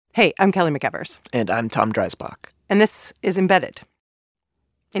Hey, I'm Kelly McEvers. And I'm Tom Dreisbach. And this is Embedded.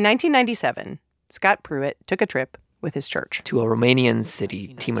 In 1997, Scott Pruitt took a trip with his church to a Romanian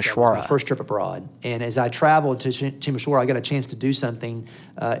city, Timișoara. My first trip abroad. And as I traveled to Timișoara, I got a chance to do something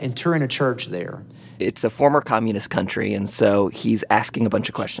in touring a church there. It's a former communist country, and so he's asking a bunch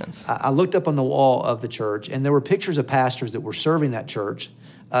of questions. I looked up on the wall of the church, and there were pictures of pastors that were serving that church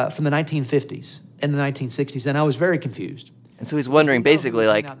from the 1950s and the 1960s, and I was very confused. And so he's wondering, basically,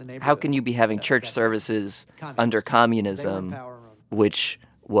 like, how can you be having church services under communism, which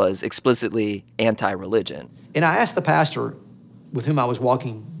was explicitly anti-religion? And I asked the pastor with whom I was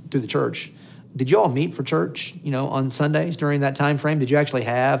walking through the church, did you all meet for church, on Sundays during that time frame? Did you actually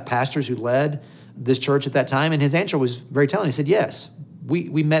have pastors who led this church at that time? And his answer was very telling. He said, yes,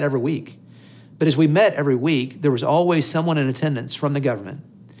 we met every week. But as we met every week, there was always someone in attendance from the government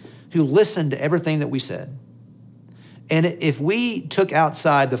who listened to everything that we said. And if we took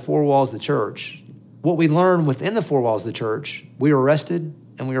outside the four walls of the church, what we learned within the four walls of the church, we were arrested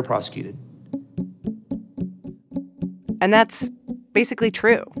and we were prosecuted. And that's basically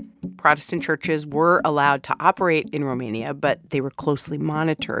true. Protestant churches were allowed to operate in Romania, but they were closely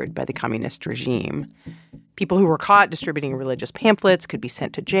monitored by the communist regime. People who were caught distributing religious pamphlets could be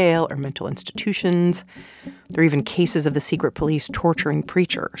sent to jail or mental institutions. There are even cases of the secret police torturing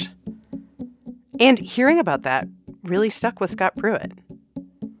preachers. And hearing about that really stuck with Scott Pruitt.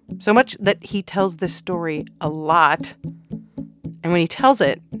 So much that he tells this story a lot. And when he tells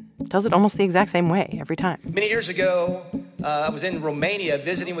it almost the exact same way every time. Many years ago, I was in Romania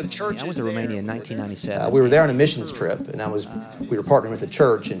visiting with churches. I went to Romania in 1997. We were there on a missions trip, and we were partnering with a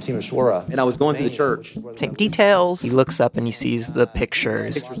church in Timișoara. And I was going through the church. Same details. He looks up and he sees the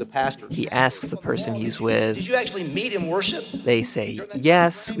pictures. Pictures of pastors. He asks the person he's with. Did you actually meet and worship? They say,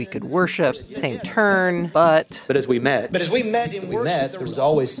 yes, we could worship. Same turn. But as we met there was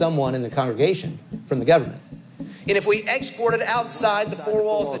always someone in the congregation from the government. And if we exported outside the four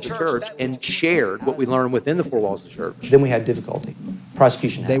walls of the church and shared what we learned within the four walls of the church, then we had difficulty.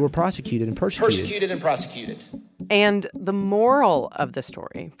 Prosecution happened. They were prosecuted and prosecuted. And the moral of the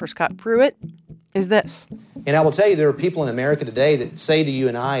story for Scott Pruitt is this. And I will tell you, there are people in America today that say to you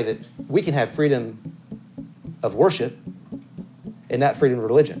and I that we can have freedom of worship and not freedom of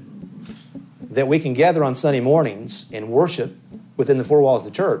religion. That we can gather on Sunday mornings and worship within the four walls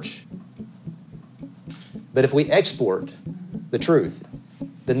of the church. But if we export the truth,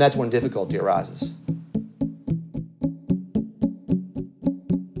 then that's when difficulty arises.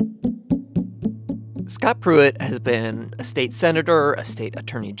 Scott Pruitt has been a state senator, a state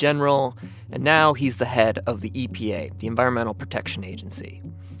attorney general, and now he's the head of the EPA, the Environmental Protection Agency.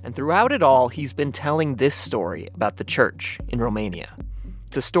 And throughout it all, he's been telling this story about the church in Romania.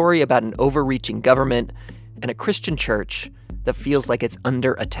 It's a story about an overreaching government and a Christian church that feels like it's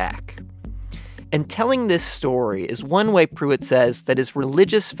under attack. And telling this story is one way Pruitt says that his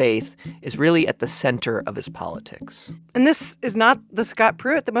religious faith is really at the center of his politics. And this is not the Scott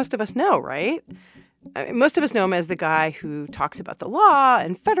Pruitt that most of us know, right? I mean, most of us know him as the guy who talks about the law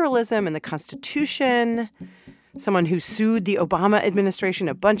and federalism and the Constitution, someone who sued the Obama administration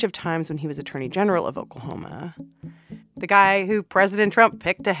a bunch of times when he was Attorney General of Oklahoma, the guy who President Trump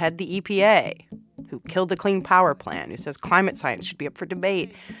picked to head the EPA, who killed the Clean Power Plan, who says climate science should be up for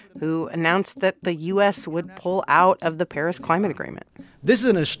debate, who announced that the U.S. would pull out of the Paris Climate Agreement. This is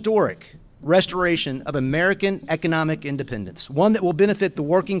an historic restoration of American economic independence, one that will benefit the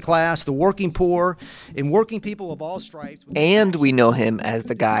working class, the working poor, and working people of all stripes. And we know him as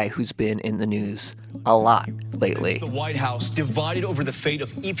the guy who's been in the news a lot lately. The White House divided over the fate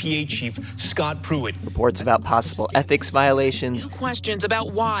of EPA Chief Scott Pruitt. Reports about possible ethics violations. New questions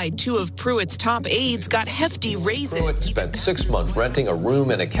about why two of Pruitt's top aides got hefty raises. Pruitt spent 6 months renting a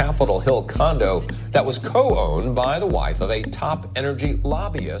room in a Capitol Hill condo that was co-owned by the wife of a top energy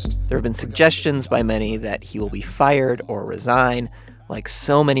lobbyist. There have been suggestions by many that he will be fired or resign, like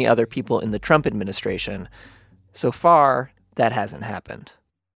so many other people in the Trump administration. So far, that hasn't happened.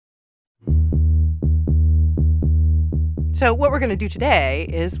 So what we're going to do today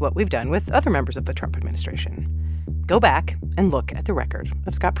is what we've done with other members of the Trump administration. Go back and look at the record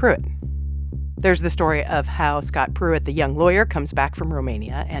of Scott Pruitt. There's the story of how Scott Pruitt, the young lawyer, comes back from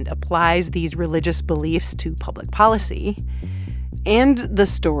Romania and applies these religious beliefs to public policy, and the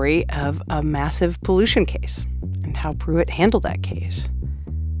story of a massive pollution case and how Pruitt handled that case.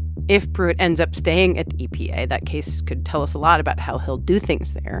 If Pruitt ends up staying at the EPA, that case could tell us a lot about how he'll do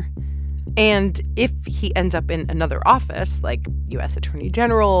things there. And if he ends up in another office, like U.S. Attorney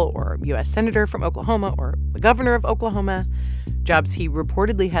General or U.S. Senator from Oklahoma or the governor of Oklahoma, jobs he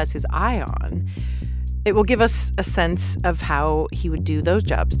reportedly has his eye on, It will give us a sense of how he would do those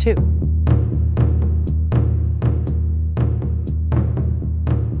jobs, too.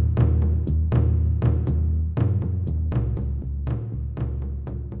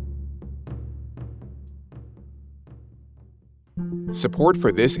 Support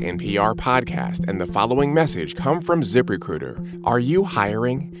for this NPR podcast and the following message come from ZipRecruiter. Are you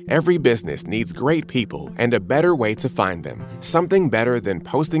hiring? Every business needs great people and a better way to find them. Something better than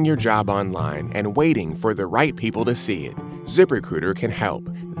posting your job online and waiting for the right people to see it. ZipRecruiter can help.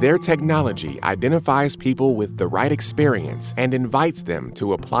 Their technology identifies people with the right experience and invites them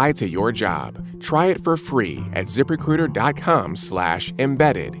to apply to your job. Try it for free at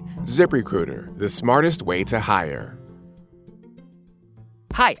ZipRecruiter.com/embedded. ZipRecruiter, the smartest way to hire.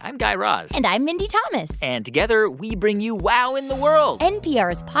 Hi, I'm Guy Raz. And I'm Mindy Thomas. And together, we bring you Wow in the World,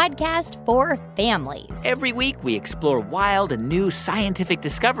 NPR's podcast for families. Every week, we explore wild and new scientific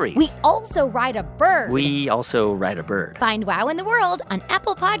discoveries. We also ride a bird. Find Wow in the World on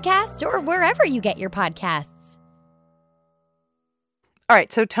Apple Podcasts or wherever you get your podcasts. All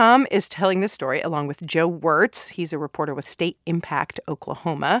right, so Tom is telling this story along with Joe Wirtz. He's a reporter with State Impact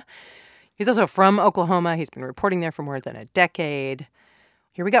Oklahoma. He's also from Oklahoma. He's been reporting there for more than a decade.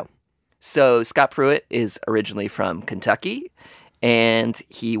 Here we go. So Scott Pruitt is originally from Kentucky, and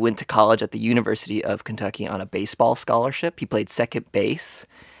he went to college at the University of Kentucky on a baseball scholarship. He played second base,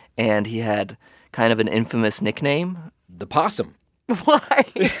 and he had kind of an infamous nickname. The Possum. Why?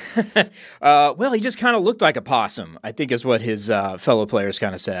 Well, he just kind of looked like a possum, I think is what his fellow players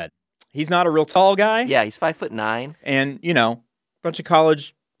kind of said. He's not a real tall guy. Yeah, he's 5'9". And, you know, a bunch of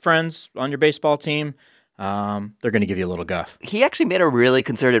college friends on your baseball team. They're going to give you a little guff. He actually made a really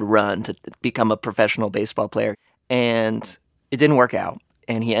concerted run to become a professional baseball player, and it didn't work out.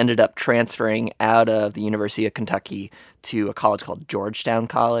 And he ended up transferring out of the University of Kentucky to a college called Georgetown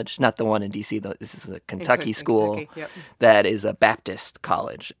College, not the one in D.C. This is a Kentucky school that is a Baptist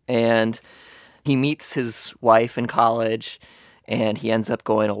college. And he meets his wife in college, and he ends up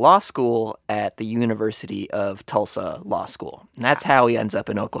going to law school at the University of Tulsa Law School. And that's how he ends up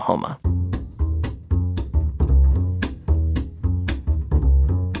in Oklahoma.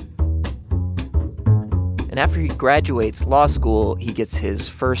 And after he graduates law school, he gets his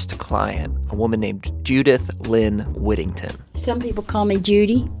first client, a woman named Judith Lynn Whittington. Some people call me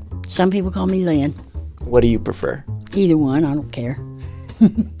Judy. Some people call me Lynn. What do you prefer? Either one, I don't care.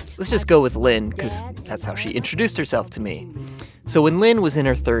 Let's just go with Lynn, because that's how she introduced herself to me. So when Lynn was in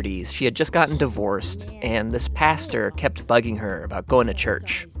her 30s, she had just gotten divorced, and this pastor kept bugging her about going to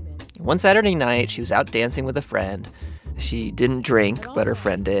church. One Saturday night, she was out dancing with a friend. She didn't drink, but her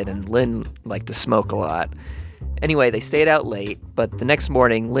friend did, and Lynn liked to smoke a lot. Anyway, they stayed out late, but the next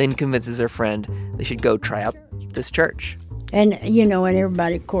morning, Lynn convinces her friend they should go try out this church. And, you know, and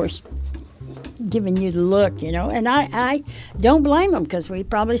everybody, of course, giving you the look, you know. And I don't blame them, because we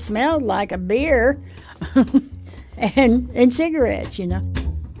probably smelled like a beer and cigarettes, you know.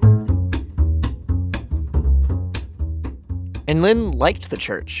 And Lynn liked the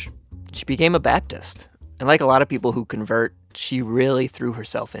church. She became a Baptist. And like a lot of people who convert, she really threw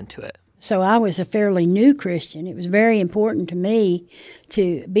herself into it. So I was a fairly new Christian. It was very important to me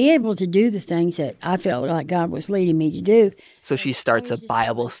to be able to do the things that I felt like God was leading me to do. So she starts a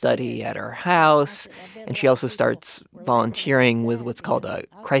Bible study at her house, and she also starts volunteering with what's called a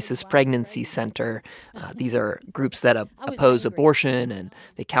crisis pregnancy center. These are groups that oppose abortion, and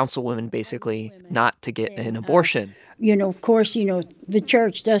they counsel women basically not to get an abortion. You know, of course, you know, the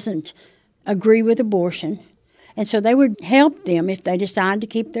church doesn't agree with abortion. And so they would help them if they decide to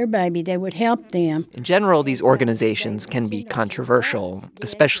keep their baby. They would help them. In general, these organizations can be controversial,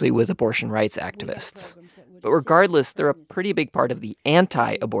 especially with abortion rights activists. But regardless, they're a pretty big part of the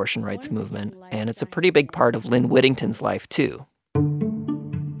anti-abortion rights movement, and it's a pretty big part of Lynn Whittington's life, too.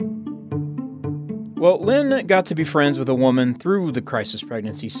 Well, Lynn got to be friends with a woman through the Crisis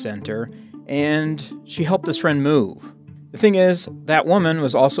Pregnancy Center, and she helped this friend move. The thing is, that woman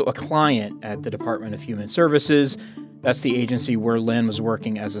was also a client at the Department of Human Services. That's the agency where Lynn was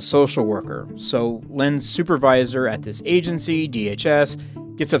working as a social worker. So Lynn's supervisor at this agency,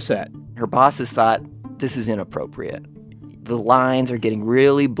 DHS, gets upset. Her bosses thought, this is inappropriate. The lines are getting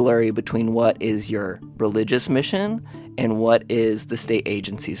really blurry between what is your religious mission and what is the state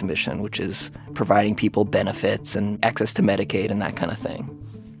agency's mission, which is providing people benefits and access to Medicaid and that kind of thing.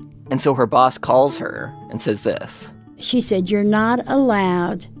 And so her boss calls her and says this. She said, you're not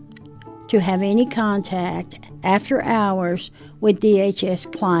allowed to have any contact after hours with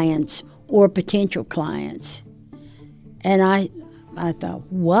DHS clients or potential clients. And I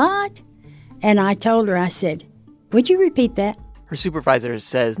thought, what? And I told her, I said, would you repeat that? Her supervisor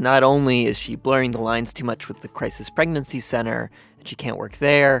says not only is she blurring the lines too much with the Crisis Pregnancy Center, and she can't work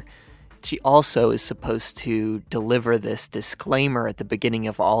there, she also is supposed to deliver this disclaimer at the beginning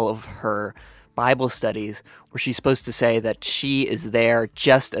of all of her Bible studies where she's supposed to say that she is there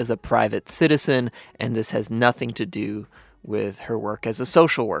just as a private citizen and this has nothing to do with her work as a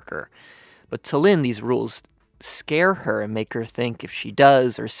social worker. But to Lynn, these rules scare her and make her think if she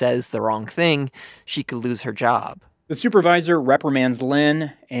does or says the wrong thing, she could lose her job. The supervisor reprimands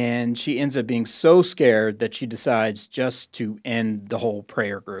Lynn, and she ends up being so scared that she decides just to end the whole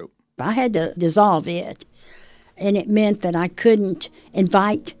prayer group. I had to dissolve it, and it meant that I couldn't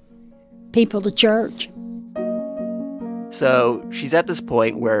invite people to church. So she's at this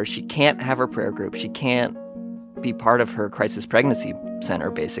point where she can't have her prayer group. She can't be part of her crisis pregnancy center,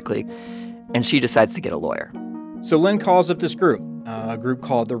 basically, and she decides to get a lawyer. So Lynn calls up this group, a group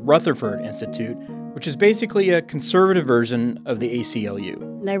called the Rutherford Institute, which is basically a conservative version of the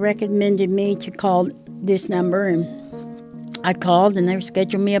ACLU. They recommended me to call this number, and I called, and they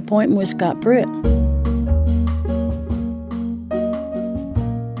scheduled me an appointment with Scott Pruitt.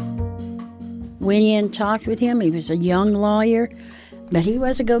 Went in and talked with him. He was a young lawyer, but he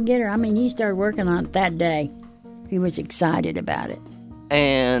was a go-getter. I mean, he started working on it that day. He was excited about it.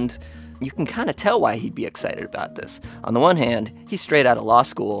 And you can kind of tell why he'd be excited about this. On the one hand, he's straight out of law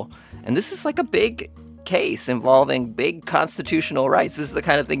school, and this is like a big case involving big constitutional rights. This is the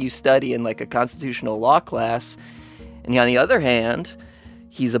kind of thing you study in like a constitutional law class. And on the other hand,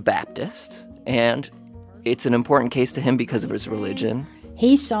 he's a Baptist, and it's an important case to him because of his religion.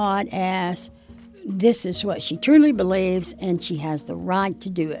 He saw it as this is what she truly believes, and she has the right to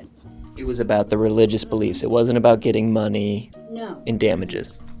do it. It was about the religious beliefs. It wasn't about getting money in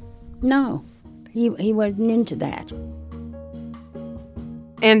damages. No, he wasn't into that.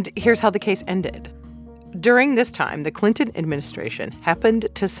 And here's how the case ended. During this time, the Clinton administration happened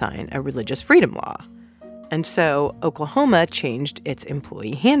to sign a religious freedom law. And so Oklahoma changed its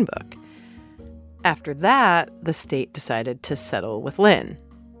employee handbook. After that, the state decided to settle with Lynn.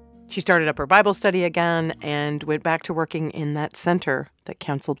 She started up her Bible study again and went back to working in that center that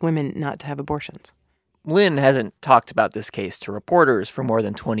counseled women not to have abortions. Lynn hasn't talked about this case to reporters for more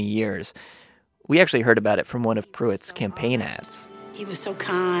than 20 years. We actually heard about it from one of Pruitt's campaign ads. He was so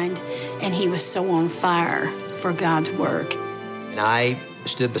kind, and he was so on fire for God's work. And I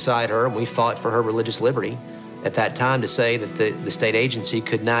stood beside her, and we fought for her religious liberty at that time to say that the state agency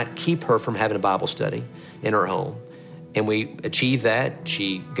could not keep her from having a Bible study in her home. And we achieved that.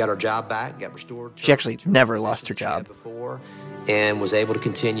 She got her job back, got restored. She actually never lost her job. Before, and was able to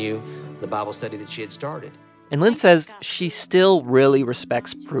continue the Bible study that she had started. And Lynn says she still really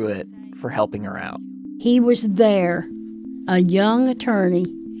respects Pruitt for helping her out. He was there, a young attorney,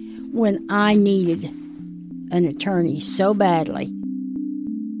 when I needed an attorney so badly.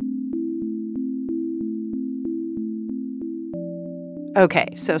 Okay,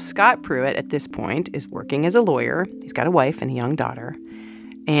 so Scott Pruitt at this point is working as a lawyer. He's got a wife and a young daughter,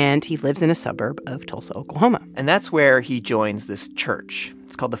 and he lives in a suburb of Tulsa, Oklahoma. And that's where he joins this church.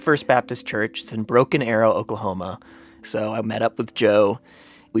 It's called the First Baptist Church. It's in Broken Arrow, Oklahoma. So I met up with Joe.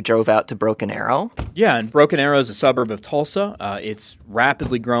 We drove out to Broken Arrow. Yeah, and Broken Arrow is a suburb of Tulsa. It's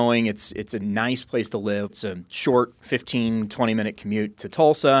rapidly growing. It's a nice place to live. It's a short 15, 20-minute commute to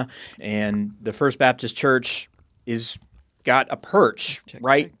Tulsa. And the First Baptist Church is got a perch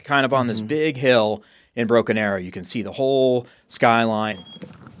kind of on this big hill in Broken Arrow. You can see the whole skyline.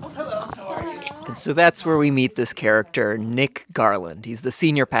 Oh, hello. How are you? And so that's where we meet this character, Nick Garland. He's the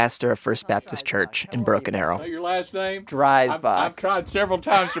senior pastor of First Baptist Church in Broken Arrow. Is that your last name? Dreisbach. I've tried several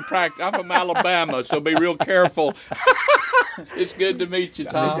times to practice. I'm from Alabama, so be real careful. It's good to meet you,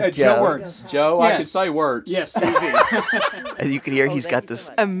 Tom. This is Joe Wirtz. Joe, yes. I can say Wirtz. Yes, easy. As you can hear, he's got this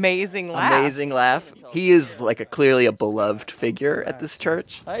amazing laugh. He is like clearly a beloved figure at this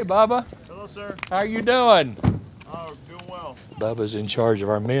church. Hey, Bubba. Hello, sir. How are you doing? Oh, doing well. Bubba's in charge of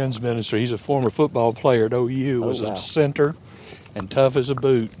our men's ministry. He's a former football player at OU, was a center, and tough as a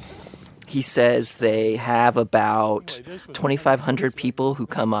boot. He says they have about 2,500 people who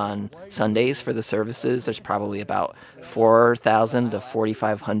come on Sundays for the services. There's probably about 4,000 to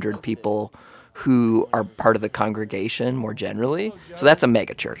 4,500 people who are part of the congregation more generally. So that's a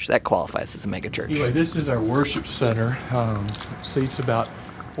mega church. That qualifies as a mega church. Anyway, this is our worship center. Seats about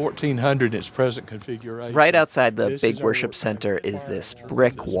 1,400 in its present configuration. Right outside the big worship center is this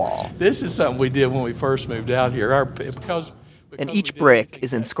brick wall. This is something we did when we first moved out here. And each brick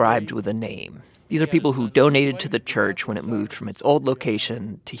is inscribed with a name. These are people who donated to the church when it moved from its old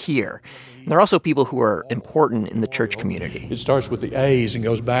location to here. And they're also people who are important in the church community. It starts with the A's and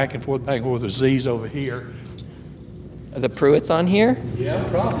goes back and forth with Z's over here. Are the Pruitts on here? Yeah,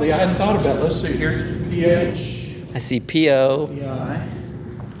 probably. I hadn't thought about it. Let's see here. PH. I see P.O. Yeah.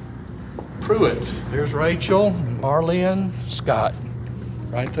 Pruitt. There's Rachel, Marlene, Scott.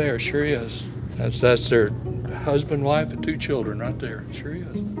 Right there, sure is. That's their husband, wife, and 2 children right there. Sure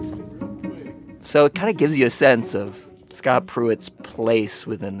is. So it kind of gives you a sense of Scott Pruitt's place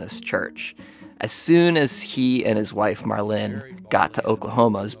within this church. As soon as he and his wife, Marlene, got to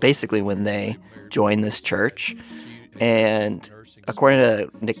Oklahoma, it was basically when they joined this church. And according to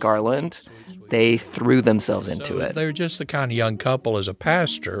Nick Garland, they threw themselves into it. They're just the kind of young couple. As a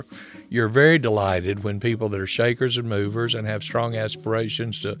pastor, you're very delighted when people that are shakers and movers and have strong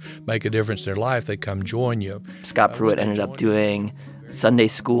aspirations to make a difference in their life, they come join you. Scott Pruitt ended up doing Sunday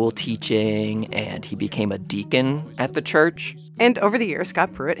school teaching, and he became a deacon at the church. And over the years,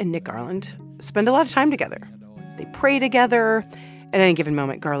 Scott Pruitt and Nick Garland spend a lot of time together. They pray together. At any given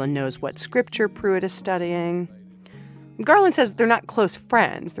moment, Garland knows what scripture Pruitt is studying. Garland says they're not close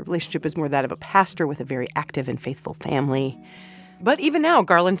friends. The relationship is more that of a pastor with a very active and faithful family. But even now,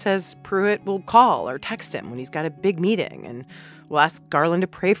 Garland says Pruitt will call or text him when he's got a big meeting and will ask Garland to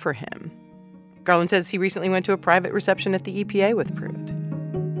pray for him. Garland says he recently went to a private reception at the EPA with Pruitt.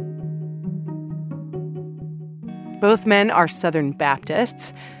 Both men are Southern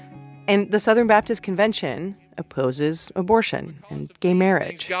Baptists, and the Southern Baptist Convention opposes abortion and gay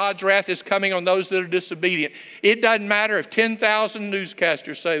marriage. God's wrath is coming on those that are disobedient. It doesn't matter if 10,000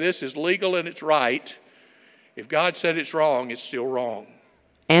 newscasters say this is legal and it's right. If God said it's wrong, it's still wrong.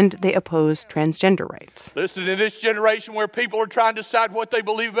 And they oppose transgender rights. Listen, in this generation where people are trying to decide what they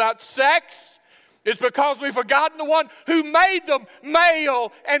believe about sex, it's because we've forgotten the one who made them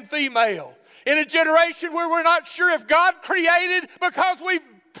male and female. In a generation where we're not sure if God created because we've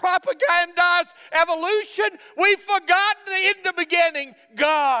propagandized evolution, we've forgotten in the beginning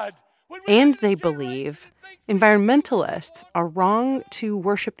God. And they believe environmentalists are wrong to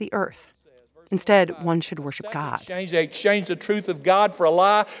worship the earth. Instead, one should worship God. They exchange the truth of God for a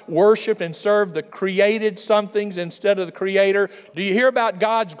lie, worship and serve the created somethings instead of the Creator. Do you hear about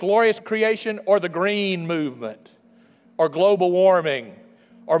God's glorious creation or the green movement or global warming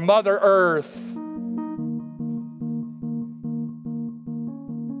or Mother Earth?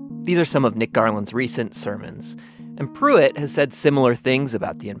 These are some of Nick Garland's recent sermons, and Pruitt has said similar things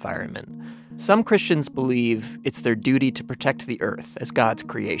about the environment. Some Christians believe it's their duty to protect the earth as God's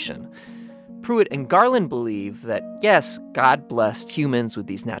creation. Pruitt and Garland believe that, yes, God blessed humans with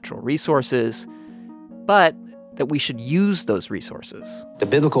these natural resources, but that we should use those resources. The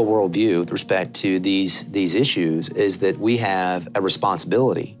biblical worldview with respect to these issues is that we have a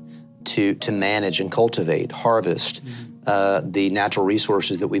responsibility to manage and cultivate, harvest the natural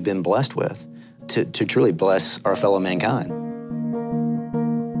resources that we've been blessed with to truly bless our fellow mankind.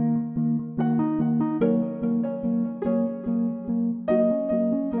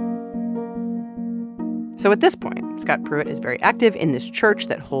 So at this point, Scott Pruitt is very active in this church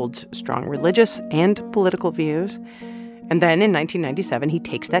that holds strong religious and political views. And then in 1997, he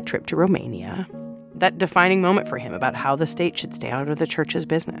takes that trip to Romania, that defining moment for him about how the state should stay out of the church's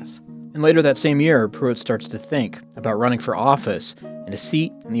business. And later that same year, Pruitt starts to think about running for office and a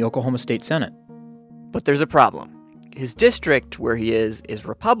seat in the Oklahoma State Senate. But there's a problem. His district, where he is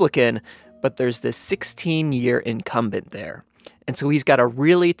Republican, but there's this 16-year incumbent there. And so he's got a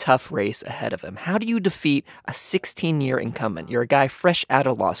really tough race ahead of him. How do you defeat a 16-year incumbent? You're a guy fresh out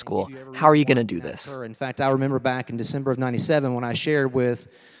of law school. How are you going to do this? In fact, I remember back in December of 97 when I shared with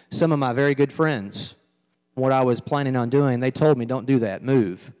some of my very good friends what I was planning on doing. They told me, don't do that.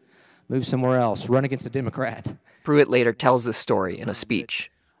 Move somewhere else. Run against a Democrat. Pruitt later tells this story in a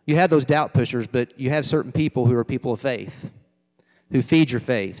speech. You have those doubt pushers, but you have certain people who are people of faith, who feed your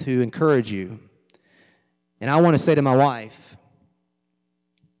faith, who encourage you. And I want to say to my wife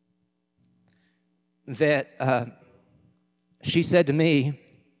that she said to me,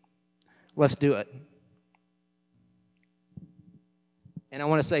 let's do it. And I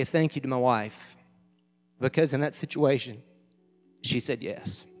want to say thank you to my wife, because in that situation, she said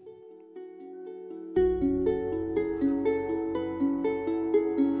yes.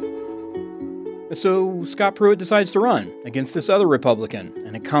 So Scott Pruitt decides to run against this other Republican,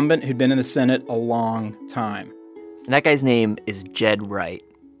 an incumbent who'd been in the Senate a long time. And that guy's name is Jed Wright,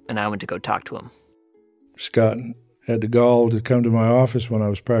 and I went to go talk to him. Scott had the gall to come to my office when I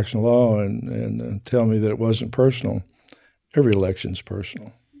was practicing law and tell me that it wasn't personal. Every election's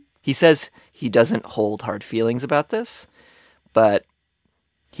personal. He says he doesn't hold hard feelings about this, but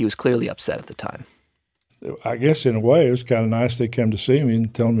he was clearly upset at the time. I guess in a way it was kind of nice they came to see me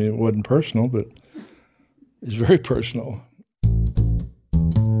and tell me it wasn't personal, but it's very personal.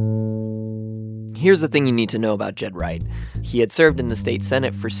 Here's the thing you need to know about Jed Wright. He had served in the state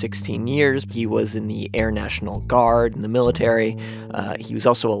Senate for 16 years. He was in the Air National Guard in the military. He was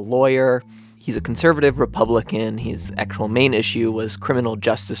also a lawyer. He's a conservative Republican. His actual main issue was criminal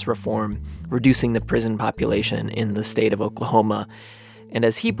justice reform, reducing the prison population in the state of Oklahoma. And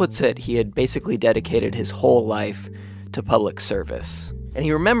as he puts it, he had basically dedicated his whole life to public service. And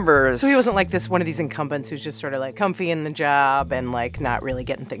he remembers... So he wasn't like this one of these incumbents who's just sort of like comfy in the job and like not really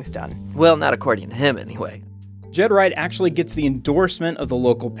getting things done. Well, not according to him anyway. Jed Wright actually gets the endorsement of the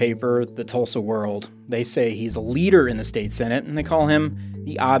local paper, the Tulsa World. They say he's a leader in the state Senate, and they call him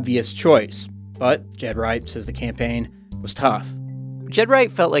the obvious choice. But Jed Wright says the campaign was tough. Jed Wright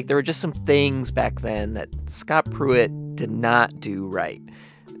felt like there were just some things back then that Scott Pruitt did not do right.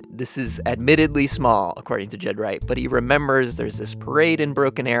 This is admittedly small, according to Jed Wright, but he remembers there's this parade in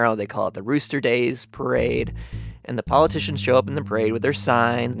Broken Arrow. They call it the Rooster Days Parade. And the politicians show up in the parade with their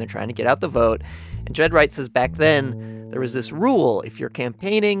signs, and they're trying to get out the vote. And Jed Wright says back then, there was this rule. If you're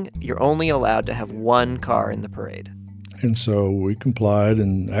campaigning, you're only allowed to have one car in the parade. And so we complied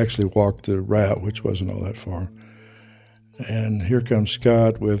and actually walked the route, which wasn't all that far. And here comes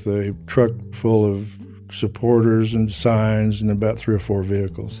Scott with a truck full of supporters and signs and about 3 or 4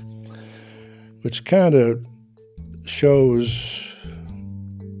 vehicles, which kind of shows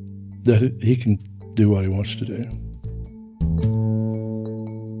that he can do what he wants to do.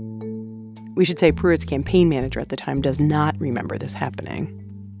 We should say Pruitt's campaign manager at the time does not remember this happening.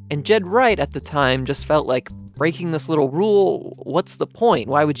 And Jed Wright at the time just felt like breaking this little rule, what's the point?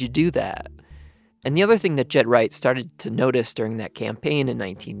 Why would you do that? And the other thing that Jed Wright started to notice during that campaign in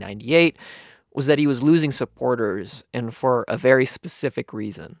 1998 was that he was losing supporters, and for a very specific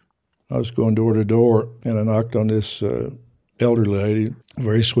reason. I was going door to door, and I knocked on this elderly lady, a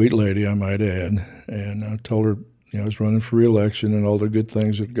very sweet lady, I might add, and I told her, I was running for re-election and all the good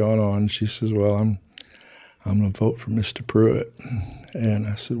things that had gone on. She says, well, I'm going to vote for Mr. Pruitt. And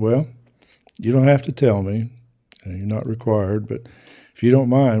I said, well, you don't have to tell me. You're not required, but if you don't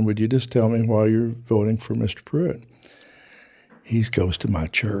mind, would you just tell me why you're voting for Mr. Pruitt? He goes to my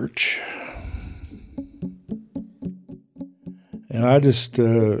church. And I just,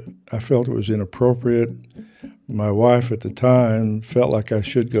 I felt it was inappropriate. My wife at the time felt like I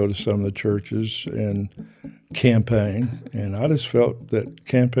should go to some of the churches and campaign. And I just felt that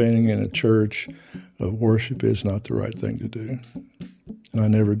campaigning in a church of worship is not the right thing to do. And I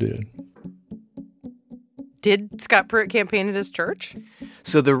never did. Did Scott Pruitt campaign at his church?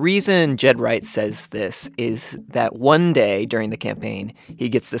 So the reason Jed Wright says this is that one day during the campaign, he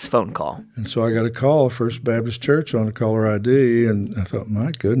gets this phone call. And so I got a call, First Baptist Church on the caller ID, and I thought, my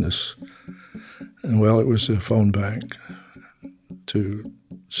goodness. And well, it was a phone bank to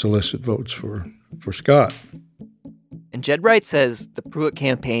solicit votes for Scott. And Jed Wright says the Pruitt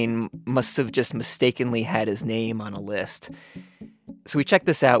campaign must have just mistakenly had his name on a list. So we checked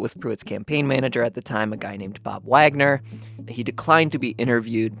this out with Pruitt's campaign manager at the time, a guy named Bob Wagner. He declined to be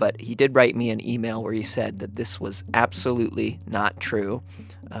interviewed, but he did write me an email where he said that this was absolutely not true.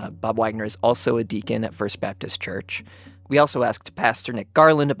 Bob Wagner is also a deacon at First Baptist Church. We also asked Pastor Nick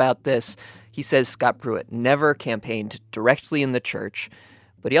Garland about this. He says Scott Pruitt never campaigned directly in the church,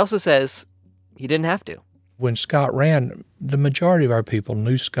 but he also says he didn't have to. When Scott ran, the majority of our people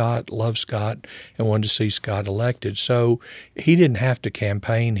knew Scott, loved Scott, and wanted to see Scott elected. So he didn't have to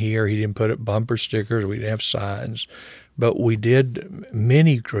campaign here. He didn't put up bumper stickers. We didn't have signs. But we did,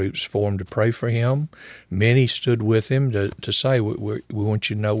 many groups formed to pray for him. Many stood with him to say, we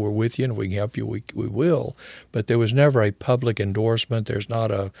want you to know we're with you, and if we can help you, we will. But there was never a public endorsement. There's not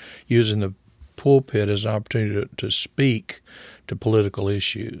a using the pulpit as an opportunity to speak to political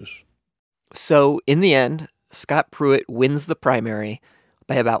issues. So, in the end, Scott Pruitt wins the primary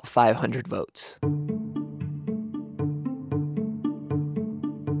by about 500 votes.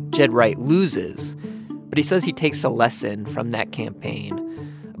 Jed Wright loses, but he says he takes a lesson from that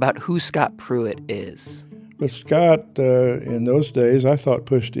campaign about who Scott Pruitt is. But Scott, in those days, I thought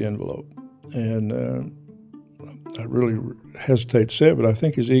pushed the envelope. And I really hesitate to say it, but I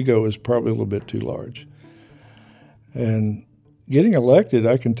think his ego is probably a little bit too large. And getting elected,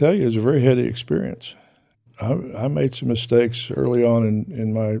 I can tell you, is a very heady experience. I made some mistakes early on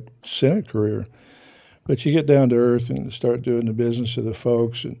in my Senate career, but you get down to earth and start doing the business of the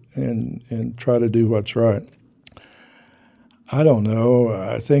folks and try to do what's right. I don't know.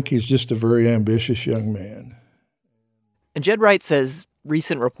 I think he's just a very ambitious young man. And Jed Wright says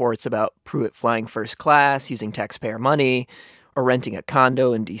recent reports about Pruitt flying first class, using taxpayer money, or renting a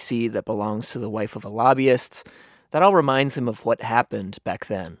condo in D.C. that belongs to the wife of a lobbyist, that all reminds him of what happened back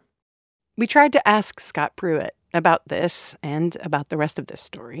then. We tried to ask Scott Pruitt about this and about the rest of this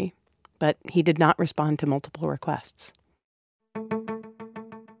story, but he did not respond to multiple requests.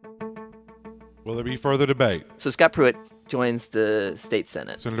 Will there be further debate? So Scott Pruitt joins the state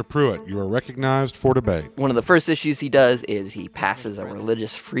Senate. Senator Pruitt, you are recognized for debate. One of the first issues he does is he passes a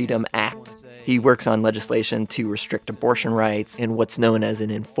Religious Freedom Act. He works on legislation to restrict abortion rights and what's known as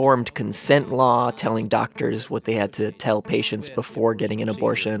an informed consent law, telling doctors what they had to tell patients before getting an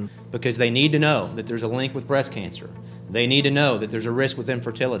abortion. Because they need to know that there's a link with breast cancer. They need to know that there's a risk with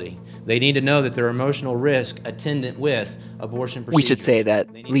infertility. They need to know that there are emotional risks attendant with abortion procedures. We should say that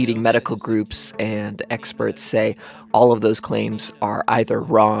leading medical groups and experts say all of those claims are either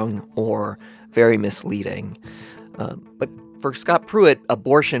wrong or very misleading. But for Scott Pruitt,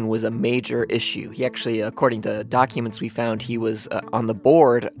 abortion was a major issue. He actually, according to documents we found, he was on the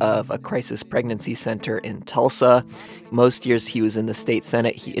board of a crisis pregnancy center in Tulsa. Most years he was in the state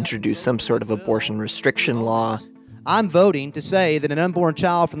Senate. He introduced some sort of abortion restriction law. I'm voting to say that an unborn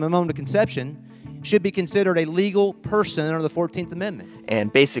child from the moment of conception should be considered a legal person under the 14th Amendment.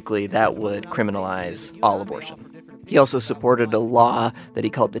 And basically that would criminalize all abortion. He also supported a law that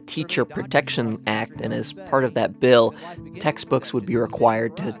he called the Teacher Protection Act, and as part of that bill, textbooks would be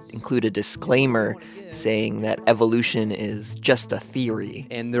required to include a disclaimer saying that evolution is just a theory.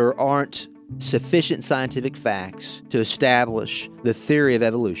 And there aren't sufficient scientific facts to establish the theory of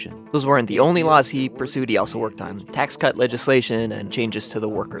evolution. Those weren't the only laws he pursued. He also worked on tax cut legislation and changes to the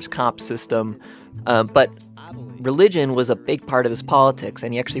workers' comp system. But religion was a big part of his politics,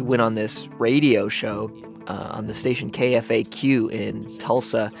 and he actually went on this radio show on the station KFAQ in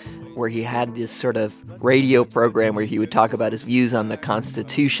Tulsa, where he had this sort of radio program where he would talk about his views on the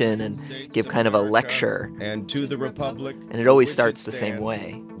Constitution and give kind of a lecture. And to the republic. And it always starts the same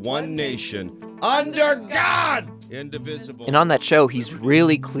way. One nation, under God, indivisible. And on that show, he's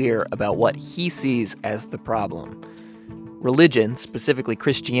really clear about what he sees as the problem. Religion, specifically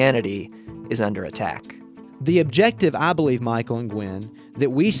Christianity, is under attack. The objective, I believe, Michael and Gwen,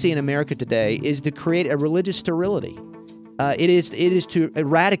 that we see in America today is to create a religious sterility. It is to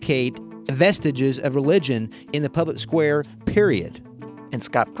eradicate vestiges of religion in the public square, period. And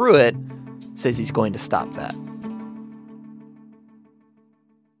Scott Pruitt says he's going to stop that.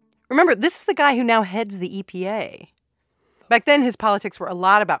 Remember, this is the guy who now heads the EPA. Back then, his politics were a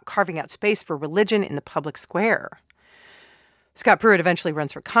lot about carving out space for religion in the public square. Scott Pruitt eventually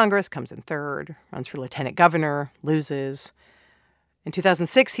runs for Congress, comes in third, runs for lieutenant governor, loses. In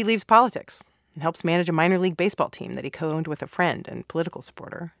 2006, he leaves politics and helps manage a minor league baseball team that he co-owned with a friend and political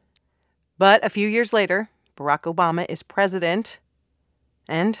supporter. But a few years later, Barack Obama is president,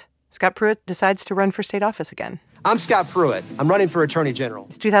 and Scott Pruitt decides to run for state office again. I'm Scott Pruitt. I'm running for Attorney General.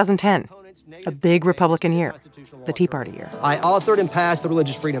 It's 2010, a big Republican year, the Tea Party year. I authored and passed the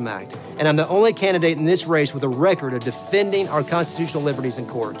Religious Freedom Act, and I'm the only candidate in this race with a record of defending our constitutional liberties in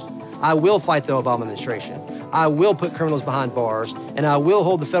court. I will fight the Obama administration. I will put criminals behind bars, and I will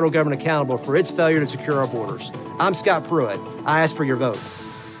hold the federal government accountable for its failure to secure our borders. I'm Scott Pruitt. I ask for your vote.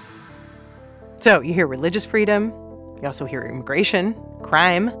 So you hear religious freedom. You also hear immigration,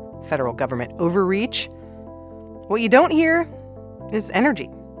 crime, federal government overreach. What you don't hear is energy,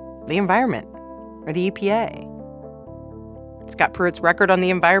 the environment, or the EPA. Scott Pruitt's record on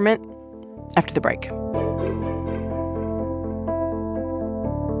the environment after the break.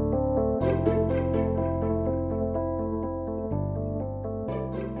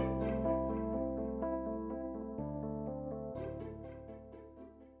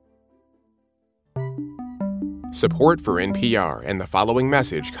 Support for NPR and the following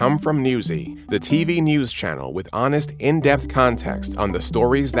message come from Newsy, the TV news channel with honest, in-depth context on the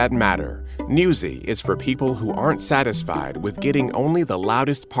stories that matter. Newsy is for people who aren't satisfied with getting only the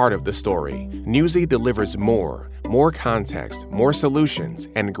loudest part of the story. Newsy delivers more context, more solutions,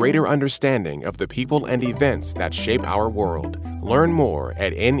 and greater understanding of the people and events that shape our world. Learn more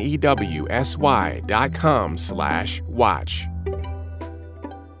at newsy.com/watch.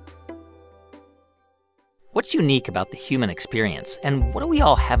 What's unique about the human experience, and what do we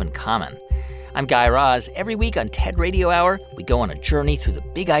all have in common? I'm Guy Raz. Every week on TED Radio Hour, we go on a journey through the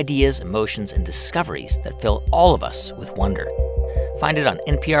big ideas, emotions, and discoveries that fill all of us with wonder. Find it on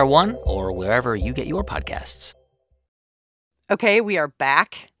NPR One or wherever you get your podcasts. Okay, we are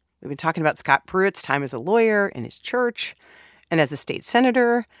back. We've been talking about Scott Pruitt's time as a lawyer in his church and as a state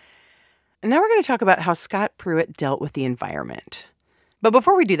senator. And now we're going to talk about how Scott Pruitt dealt with the environment. But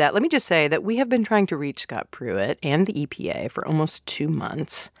before we do that, let me just say that we have been trying to reach Scott Pruitt and the EPA for almost 2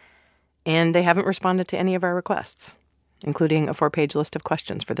 months, and they haven't responded to any of our requests, including a 4-page list of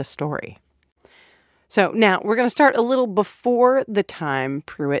questions for this story. So now we're going to start a little before the time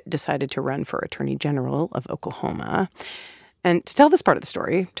Pruitt decided to run for Attorney General of Oklahoma. And to tell this part of the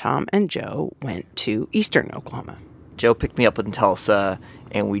story, Tom and Joe went to eastern Oklahoma. Joe picked me up in Tulsa,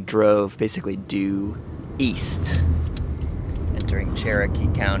 and we drove basically due east, entering Cherokee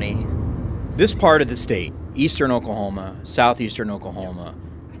County. This part of the state, eastern Oklahoma, southeastern Oklahoma,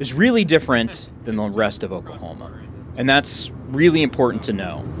 is really different than the rest of Oklahoma. And that's really important to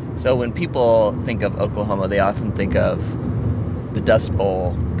know. So when people think of Oklahoma, they often think of the Dust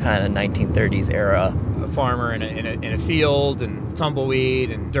Bowl kind of 1930s era. A farmer in a field and tumbleweed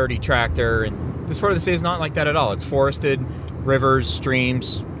and dirty tractor. And this part of the state is not like that at all. It's forested, rivers,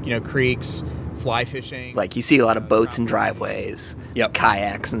 streams, creeks, fly fishing. Like you see a lot of boats and driveways,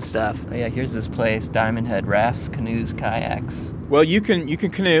 kayaks and stuff. Oh yeah, here's this place, Diamond Head Rafts, Canoes, Kayaks. Well, you can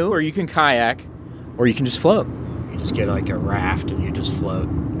canoe or you can kayak or you can just float. You just get like a raft and you just float.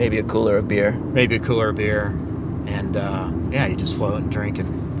 Maybe a cooler of beer. And you just float and drink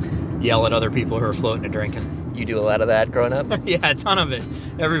and yell at other people who are floating and drinking. You do a lot of that growing up? Yeah, a ton of it.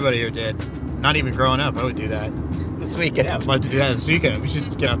 Everybody here did. Not even growing up, I would do that. This weekend? Yeah, I'd like to do that this weekend. We should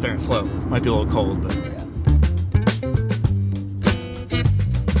just get out there and float. Might be a little cold, but...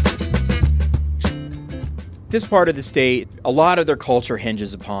 This part of the state, a lot of their culture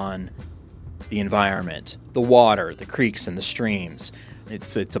hinges upon the environment, the water, the creeks and the streams.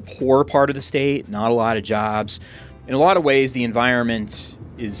 It's a poor part of the state, not a lot of jobs. In a lot of ways, the environment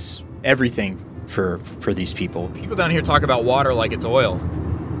is everything for these people. People down here talk about water like it's oil,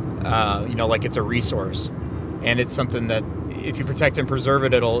 like it's a resource. And it's something that if you protect and preserve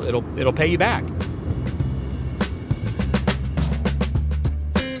it, it'll pay you back.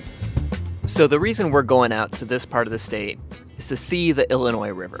 So the reason we're going out to this part of the state is to see the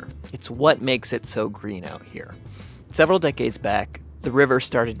Illinois River. It's what makes it so green out here. Several decades back, the river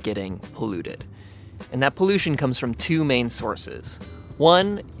started getting polluted. And that pollution comes from two main sources.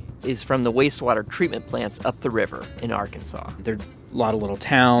 One is from the wastewater treatment plants up the river in Arkansas. There are a lot of little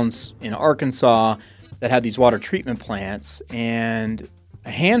towns in Arkansas that have these water treatment plants, and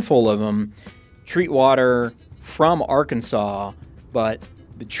a handful of them treat water from Arkansas, but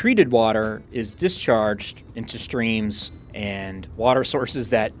the treated water is discharged into streams and water sources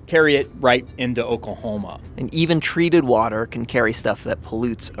that carry it right into Oklahoma. And even treated water can carry stuff that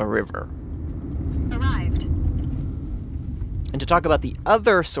pollutes a river. Arrived. And to talk about the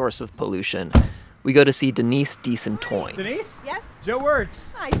other source of pollution, we go to see Denise Deason-Toyne. Denise? Yes? Joe Wertz.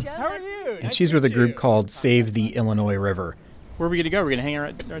 Hi, Joe. How are you? And she's with a group called Save the Illinois River. Where are we going to go? We're going to hang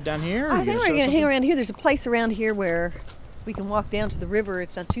right down here? I think we're going to hang around here. There's a place around here where we can walk down to the river.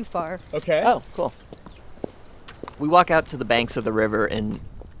 It's not too far. Okay. Oh, cool. We walk out to the banks of the river, and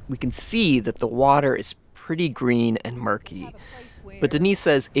we can see that the water is pretty green and murky. But Denise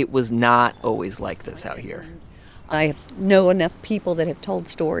says it was not always like this out here. I know enough people that have told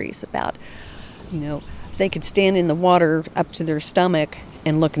stories about, they could stand in the water up to their stomach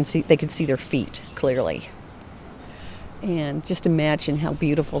and look and see, they could see their feet clearly. And just imagine how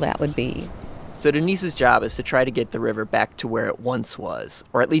beautiful that would be. So Denise's job is to try to get the river back to where it once was,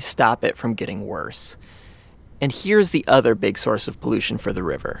 or at least stop it from getting worse. And here's the other big source of pollution for the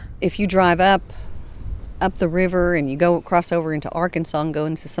river. If you drive up the river and you cross over into Arkansas and go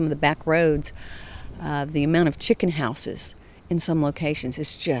into some of the back roads, the amount of chicken houses in some locations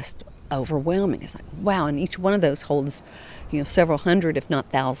is just overwhelming. It's like, wow, and each one of those holds, several hundred, if not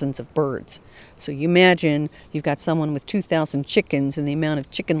thousands of birds. So you imagine you've got someone with 2,000 chickens and the amount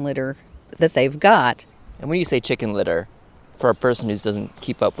of chicken litter that they've got. And when you say chicken litter, for a person who doesn't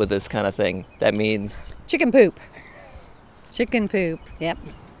keep up with this kind of thing, that means... Chicken poop. Chicken poop, yep.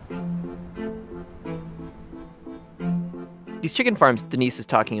 These chicken farms Denise is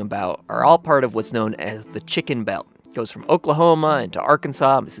talking about are all part of what's known as the Chicken Belt. It goes from Oklahoma into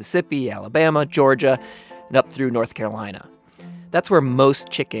Arkansas, Mississippi, Alabama, Georgia, and up through North Carolina. That's where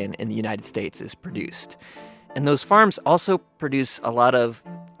most chicken in the United States is produced. And those farms also produce a lot of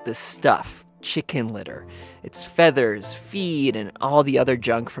this stuff, chicken litter. It's feathers, feed, and all the other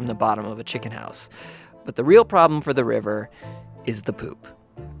junk from the bottom of a chicken house. But the real problem for the river is the poop.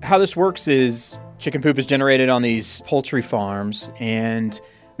 How this works is chicken poop is generated on these poultry farms, and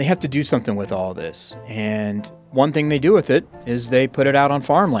they have to do something with all this. And one thing they do with it is they put it out on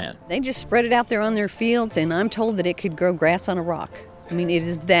farmland. They just spread it out there on their fields, and I'm told that it could grow grass on a rock. I mean, it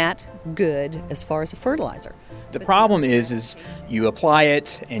is that good as far as a fertilizer. The problem is you apply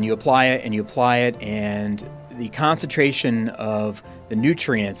it, and you apply it, and you apply it, and the concentration of the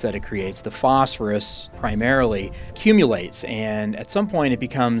nutrients that it creates, the phosphorus primarily, accumulates, and at some point it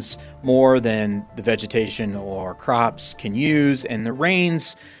becomes more than the vegetation or crops can use, and the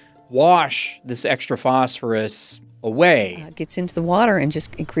rains wash this extra phosphorus away. Gets into the water and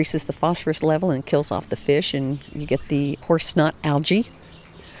just increases the phosphorus level and kills off the fish, and you get the horse snot algae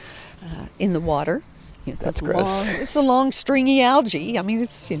in the water. You know, so That's gross. It's a long, stringy algae. I mean,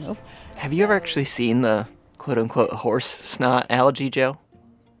 it's, Have you ever actually seen the quote-unquote horse snot algae, Joe?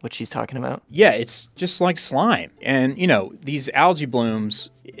 What she's talking about? Yeah, it's just like slime. And, these algae blooms,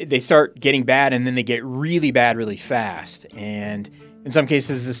 they start getting bad and then they get really bad really fast. And in some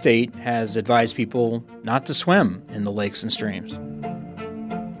cases, the state has advised people not to swim in the lakes and streams.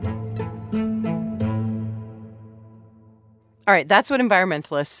 All right, that's what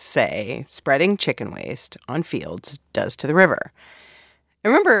environmentalists say spreading chicken waste on fields does to the river.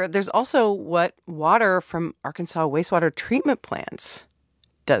 And remember, there's also what water from Arkansas wastewater treatment plants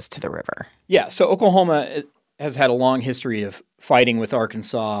does to the river. Yeah, so Oklahoma has had a long history of fighting with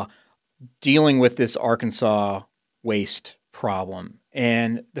Arkansas, dealing with this Arkansas waste problem.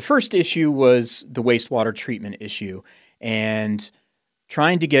 And the first issue was the wastewater treatment issue and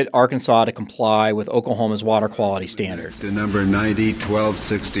trying to get Arkansas to comply with Oklahoma's water quality standards. To number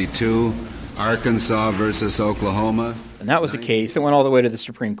 90-1262, Arkansas versus Oklahoma. And that was a case that went all the way to the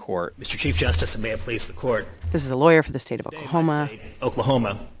Supreme Court. Mr. Chief Justice, and may it please the court. This is a lawyer for the state of Oklahoma.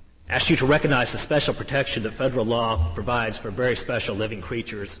 Oklahoma asks you to recognize the special protection that federal law provides for very special living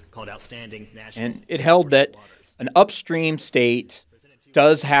creatures called outstanding national. And it held that an upstream state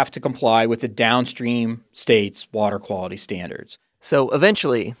does have to comply with the downstream state's water quality standards. So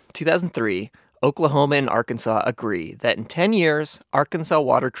eventually, 2003, Oklahoma and Arkansas agree that in 10 years, Arkansas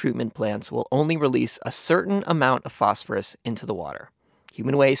water treatment plants will only release a certain amount of phosphorus into the water.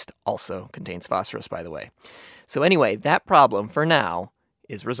 Human waste also contains phosphorus, by the way. So anyway, that problem, for now,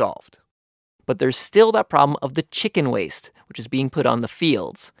 is resolved. But there's still that problem of the chicken waste, which is being put on the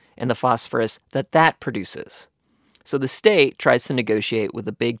fields, and the phosphorus that produces. So the state tries to negotiate with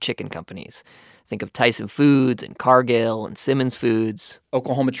the big chicken companies. Think of Tyson Foods and Cargill and Simmons Foods.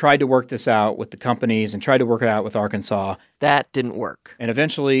 Oklahoma tried to work this out with the companies and tried to work it out with Arkansas. That didn't work. And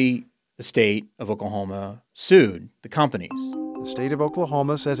eventually, the state of Oklahoma sued the companies. The state of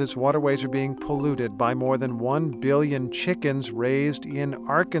Oklahoma says its waterways are being polluted by more than 1 billion chickens raised in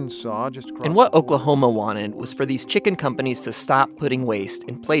Arkansas. And what Oklahoma wanted was for these chicken companies to stop putting waste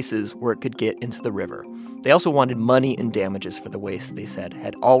in places where it could get into the river. They also wanted money and damages for the waste they said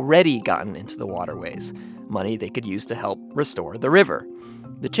had already gotten into the waterways, money they could use to help restore the river.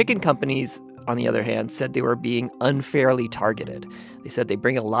 The chicken companies, on the other hand, said they were being unfairly targeted. They said they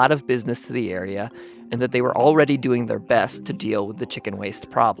bring a lot of business to the area and that they were already doing their best to deal with the chicken waste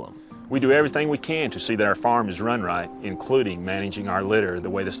problem. We do everything we can to see that our farm is run right, including managing our litter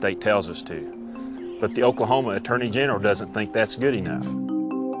the way the state tells us to. But the Oklahoma Attorney General doesn't think that's good enough.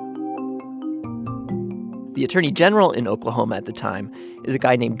 The Attorney General in Oklahoma at the time is a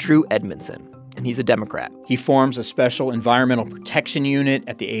guy named Drew Edmondson, and he's a Democrat. He forms a special environmental protection unit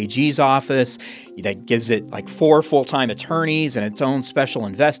at the AG's office that gives it like 4 full-time attorneys and its own special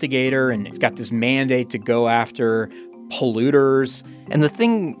investigator, and it's got this mandate to go after polluters. And the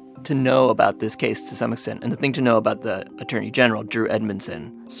thing to know about this case to some extent, and the thing to know about the Attorney General, Drew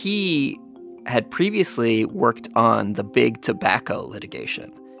Edmondson, he had previously worked on the big tobacco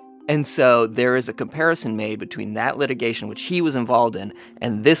litigation. And so there is a comparison made between that litigation, which he was involved in,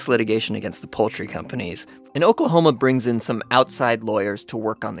 and this litigation against the poultry companies. And Oklahoma brings in some outside lawyers to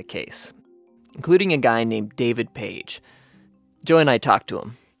work on the case, including a guy named David Page. Joe and I talked to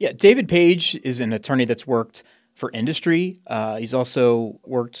him. Yeah, David Page is an attorney that's worked for industry. He's also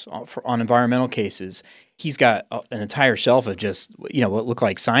worked on environmental cases. He's got an entire shelf of just, what look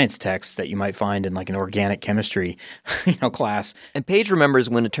like science texts that you might find in like an organic chemistry, class. And Page remembers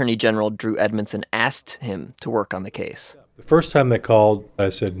when Attorney General Drew Edmondson asked him to work on the case. The first time they called, I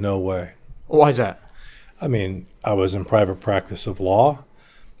said, no way. Why is that? I mean, I was in private practice of law.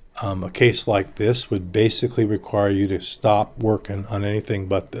 A case like this would basically require you to stop working on anything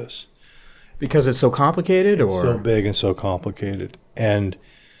but this. Because it's so complicated, or so big and so complicated. And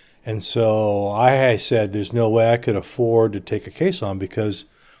so I said there's no way I could afford to take a case on, because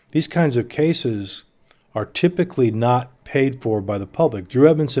these kinds of cases are typically not paid for by the public. Drew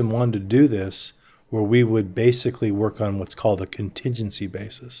Edmondson wanted to do this where we would basically work on what's called a contingency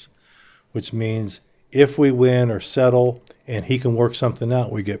basis, which means if we win or settle and he can work something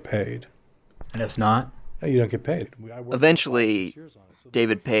out, we get paid. And if not? You don't get paid. Eventually,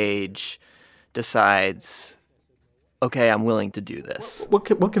 David Page decides, okay, I'm willing to do this. What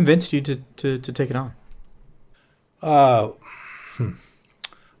convinced you to take it on?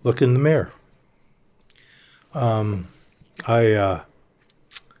 Look in the mirror. I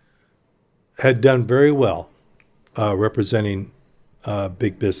had done very well representing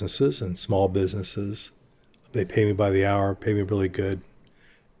big businesses and small businesses They pay me by the hour, pay me really good.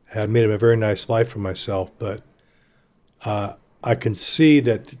 I made a very nice life for myself, but I can see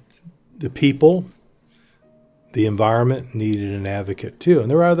that the people, the environment needed an advocate too.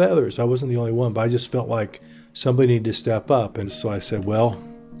 And there are others. I wasn't the only one, but I just felt like somebody needed to step up. And so I said, well,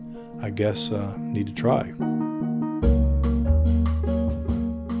 I guess need to try.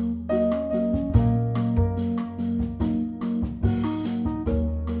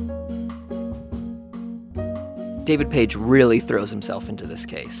 David Page really throws himself into this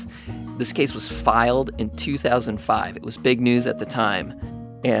case. This case was filed in 2005. It was big news at the time.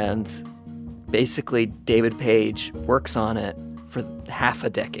 And basically, David Page works on it for half a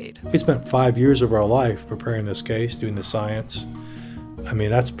decade. We spent 5 years of our life preparing this case, doing the science. I mean,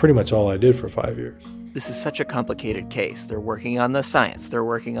 that's pretty much all I did for 5 years. This is such a complicated case. They're working on the science. They're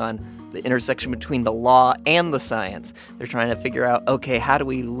working on the intersection between the law and the science. They're trying to figure out, okay, how do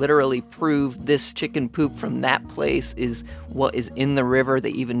we literally prove this chicken poop from that place is what is in the river?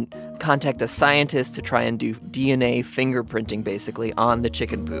 They even contact a scientist to try and do DNA fingerprinting, basically, on the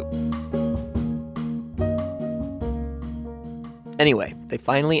chicken poop. Anyway, they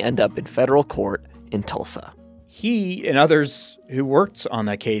finally end up in federal court in Tulsa. He and others who worked on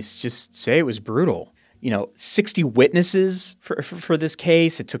that case just say it was brutal. 60 witnesses for this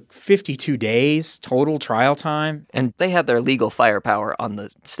case. It took 52 days total trial time. And they had their legal firepower on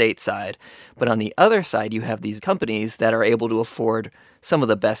the state side. But on the other side, you have these companies that are able to afford some of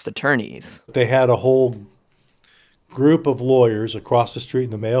the best attorneys. They had a whole group of lawyers across the street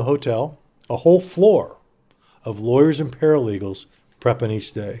in the Mayo Hotel, a whole floor of lawyers and paralegals prepping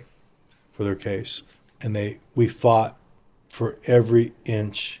each day for their case. And we fought for every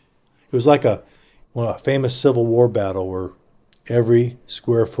inch. It was like a famous Civil War battle where every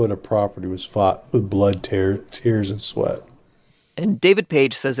square foot of property was fought with blood, tears, and sweat. And David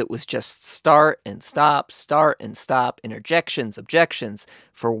Page says it was just start and stop, interjections, objections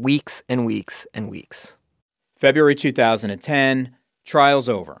for weeks and weeks and weeks. February 2010, trial's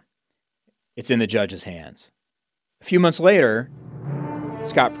over. It's in the judge's hands. A few months later,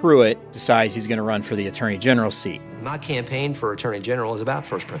 Scott Pruitt decides he's going to run for the Attorney General's seat. My campaign for Attorney General is about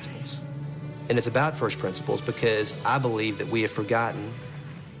first principles. And it's about first principles because I believe that we have forgotten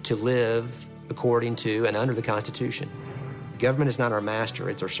to live according to and under the Constitution. Government is not our master,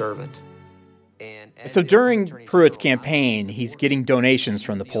 it's our servant. So during Pruitt's campaign, he's getting donations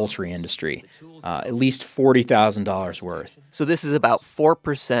from the poultry industry, at least $40,000 worth. So this is about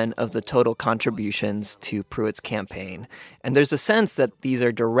 4% of the total contributions to Pruitt's campaign. And there's a sense that these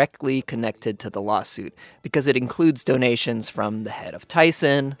are directly connected to the lawsuit because it includes donations from the head of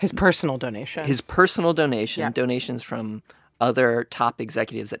Tyson. His personal donation. Donations from other top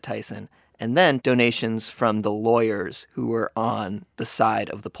executives at Tyson. And then donations from the lawyers who were on the side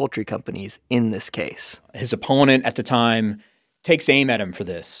of the poultry companies in this case. His opponent at the time takes aim at him for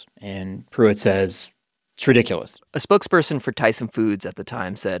this, and Pruitt says, it's ridiculous. A spokesperson for Tyson Foods at the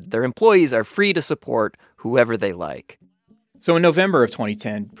time said their employees are free to support whoever they like. So in November of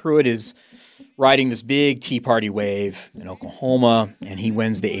 2010, Pruitt is riding this big Tea Party wave in Oklahoma, and he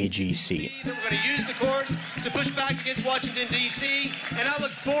wins the AG seat. We're going to use the courts to push back against Washington, D.C., and I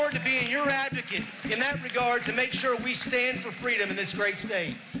look forward to being your advocate in that regard to make sure we stand for freedom in this great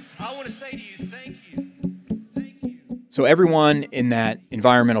state. I want to say to you, thank you. So everyone in that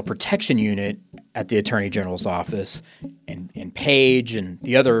environmental protection unit at the Attorney General's office and Page and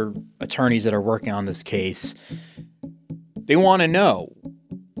the other attorneys that are working on this case, they want to know,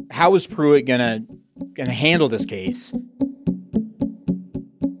 how is Pruitt gonna handle this case?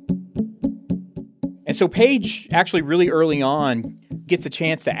 And so Page actually really early on gets a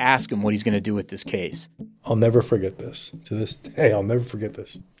chance to ask him what he's going to do with this case. I'll never forget this. To this day, I'll never forget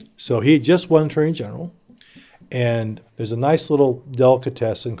this. So he had just won Attorney General, and there's a nice little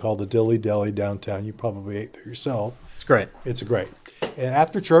delicatessen called the Dilly Deli downtown. You probably ate there yourself. It's great. It's great. And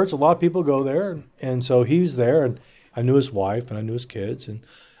after church, a lot of people go there, and so he's there, and I knew his wife, and I knew his kids, and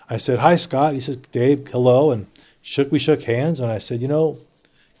I said, "Hi, Scott." He says, "Dave, hello," and we shook hands, and I said,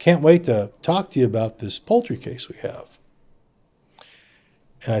 can't wait to talk to you about this poultry case we have.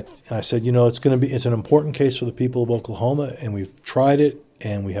 And I said, it's an important case for the people of Oklahoma, and we've tried it,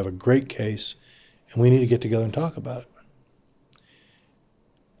 and we have a great case, and we need to get together and talk about it.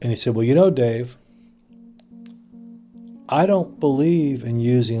 And he said, well, Dave, I don't believe in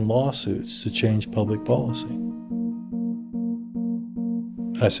using lawsuits to change public policy.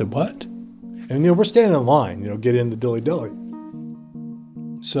 And I said, what? And we're standing in line, get in the Dilly Dilly.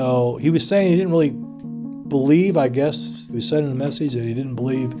 So he was saying he didn't really believe, I guess, he was sending a message that he didn't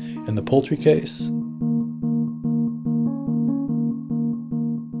believe in the poultry case.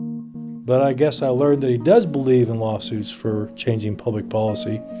 But I guess I learned that he does believe in lawsuits for changing public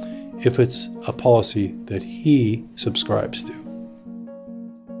policy if it's a policy that he subscribes to.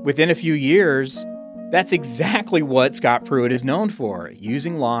 Within a few years, that's exactly what Scott Pruitt is known for,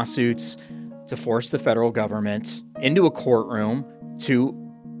 using lawsuits to force the federal government into a courtroom to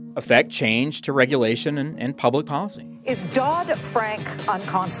affect change to regulation and public policy. Is Dodd-Frank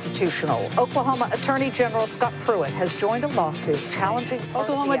unconstitutional? Oklahoma Attorney General Scott Pruitt has joined a lawsuit challenging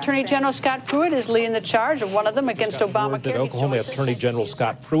Oklahoma Attorney General Scott Pruitt is leading the charge of one of them against Obamacare. That Oklahoma Attorney General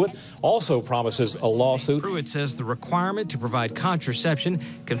Scott Pruitt also promises a lawsuit. Pruitt says the requirement to provide contraception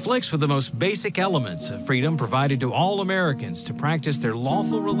conflicts with the most basic elements of freedom provided to all Americans to practice their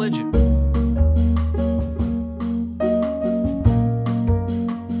lawful religion.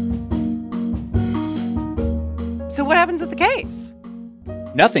 So what happens with the case?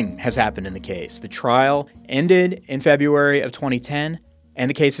 Nothing has happened in the case. The trial ended in February of 2010, and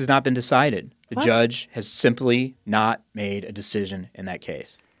the case has not been decided. The judge has simply not made a decision in that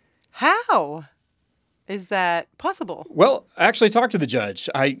case. How is that possible? Well, I actually talked to the judge.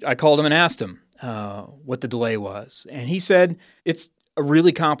 I called him and asked him what the delay was. And he said it's a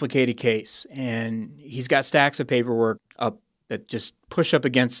really complicated case, and he's got stacks of paperwork up that just push up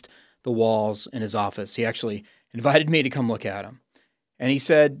against the walls in his office. He actually invited me to come look at him. And he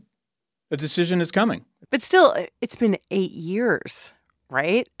said, a decision is coming. But still, it's been 8 years,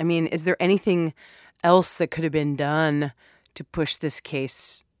 right? I mean, is there anything else that could have been done to push this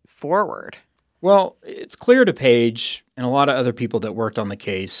case forward? Well, it's clear to Page and a lot of other people that worked on the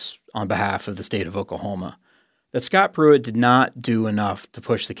case on behalf of the state of Oklahoma that Scott Pruitt did not do enough to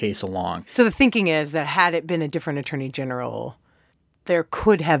push the case along. So the thinking is that had it been a different attorney general, there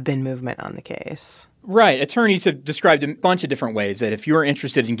could have been movement on the case. Right. Attorneys have described a bunch of different ways that if you're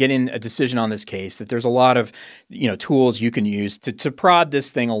interested in getting a decision on this case, that there's a lot of, tools you can use to prod this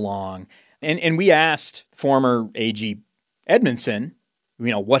thing along. And we asked former AG Edmondson,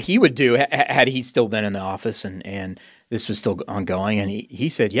 what he would do had he still been in the office and this was still ongoing. And he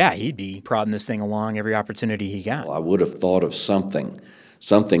said, yeah, he'd be prodding this thing along every opportunity he got. Well, I would have thought of something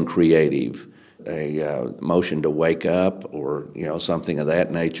creative, a motion to wake up or, something of that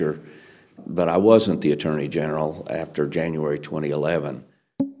nature. But I wasn't the Attorney General after January 2011.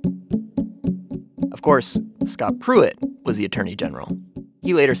 Of course, Scott Pruitt was the Attorney General.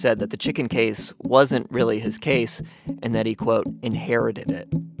 He later said that the chicken case wasn't really his case and that he, quote, inherited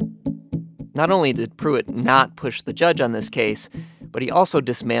it. Not only did Pruitt not push the judge on this case, but he also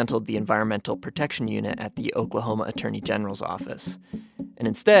dismantled the Environmental Protection Unit at the Oklahoma Attorney General's office. And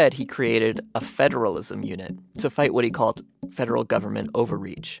instead, he created a federalism unit to fight what he called federal government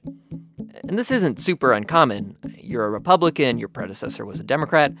overreach. And this isn't super uncommon. You're a Republican, your predecessor was a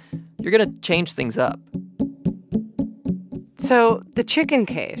Democrat. You're going to change things up. So the chicken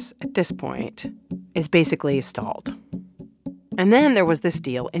case at this point is basically stalled. And then there was this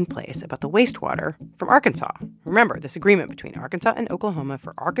deal in place about the wastewater from Arkansas. Remember, this agreement between Arkansas and Oklahoma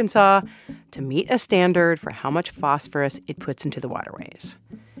for Arkansas to meet a standard for how much phosphorus it puts into the waterways.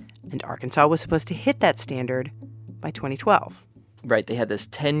 And Arkansas was supposed to hit that standard by 2012. Right, they had this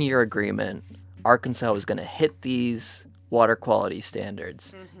 10-year agreement. Arkansas was going to hit these water quality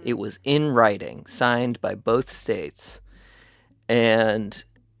standards. Mm-hmm. It was in writing, signed by both states. And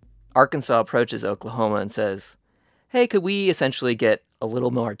Arkansas approaches Oklahoma and says, hey, could we essentially get a little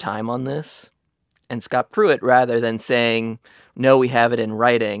more time on this? And Scott Pruitt, rather than saying, no, we have it in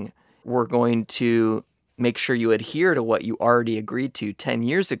writing, we're going to make sure you adhere to what you already agreed to 10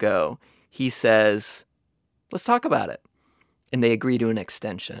 years ago, he says, let's talk about it. And they agree to an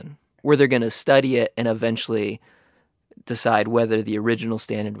extension where they're going to study it and eventually decide whether the original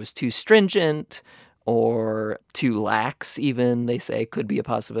standard was too stringent or too lax, even, they say, could be a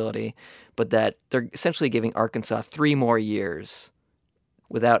possibility, but that they're essentially giving Arkansas 3 more years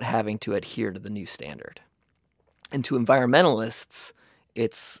without having to adhere to the new standard. And to environmentalists,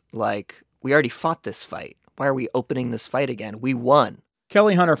 it's like, we already fought this fight. Why are we opening this fight again? We won.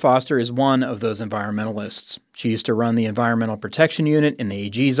 Kelly Hunter Foster is one of those environmentalists. She used to run the Environmental Protection Unit in the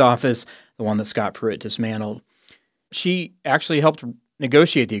AG's office, the one that Scott Pruitt dismantled. She actually helped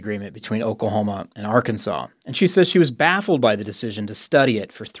negotiate the agreement between Oklahoma and Arkansas. And she says she was baffled by the decision to study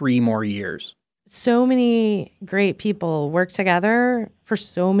it for 3 more years. So many great people worked together for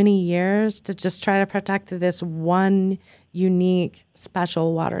so many years to just try to protect this one unique,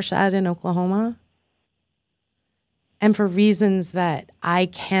 special watershed in Oklahoma. And for reasons that I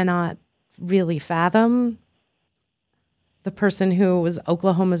cannot really fathom, the person who was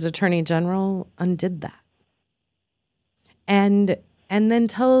Oklahoma's Attorney General undid that. And then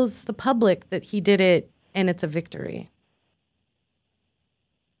tells the public that he did it and it's a victory.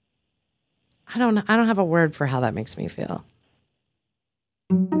 I don't have a word for how that makes me feel.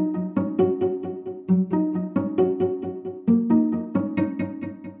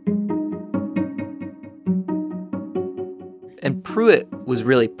 And Pruitt was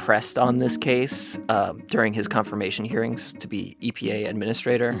really pressed on this case during his confirmation hearings to be EPA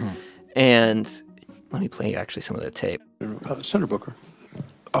administrator. Mm-hmm. And let me play you actually some of the tape. Senator Booker.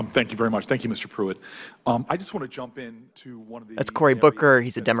 Thank you very much. Thank you, Mr. Pruitt. I just want to jump in to one of the... That's Cory Booker.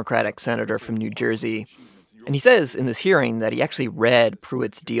 He's a Democratic senator from New Jersey. And he says in this hearing that he actually read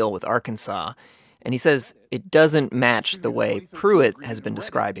Pruitt's deal with Arkansas. And he says it doesn't match the way Pruitt has been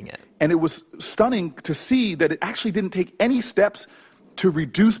describing it. And it was stunning to see that it actually didn't take any steps to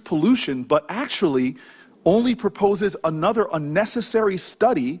reduce pollution, but actually only proposes another unnecessary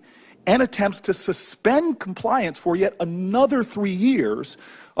study and attempts to suspend compliance for yet another 3 years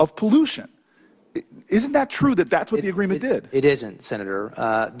of pollution. Isn't that true that that's what the agreement did? It isn't, Senator.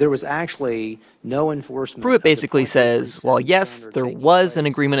 There was actually no enforcement. Pruitt basically says, well, yes, there was an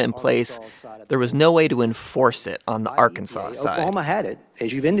agreement in place. There was no way to enforce it on the Arkansas side. Oklahoma had it,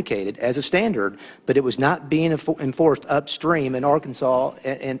 as you've indicated, as a standard, but it was not being enforced upstream in Arkansas,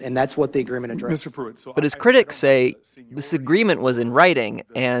 and that's what the agreement addressed. Mr. Pruitt, but his critics say this agreement was in writing,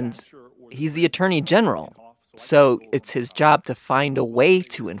 and he's the Attorney General. So it's his job to find a way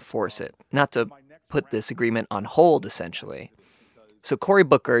to enforce it, not to put this agreement on hold, essentially. So Cory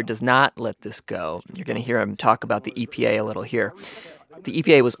Booker does not let this go. You're going to hear him talk about the EPA a little here. The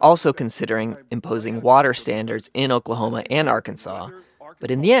EPA was also considering imposing water standards in Oklahoma and Arkansas,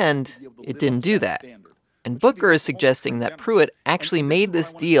 but in the end, it didn't do that. And Booker is suggesting that Pruitt actually made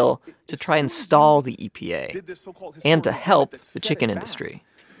this deal to try and stall the EPA and to help the chicken industry.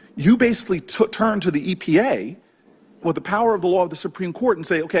 You basically turn to the EPA with the power of the law of the Supreme Court and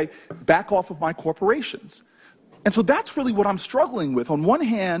say, okay, back off of my corporations. And so that's really what I'm struggling with. On one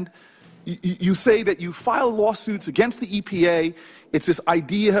hand, you say that you file lawsuits against the EPA. It's this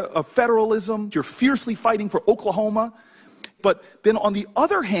idea of federalism. You're fiercely fighting for Oklahoma. But then on the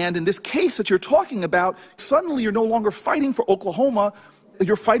other hand, in this case that you're talking about, suddenly you're no longer fighting for Oklahoma.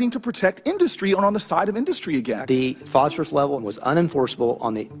 You're fighting to protect industry and on the side of industry again. The phosphorus level was unenforceable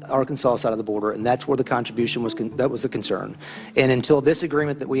on the Arkansas side of the border, and that's where the contribution was. That was the concern. And until this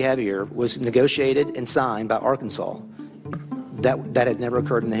agreement that we have here was negotiated and signed by Arkansas, that had never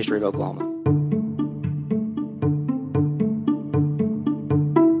occurred in the history of Oklahoma.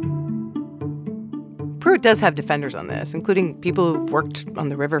 Pruitt does have defenders on this, including people who've worked on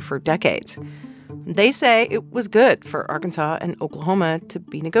the river for decades. They say it was good for Arkansas and Oklahoma to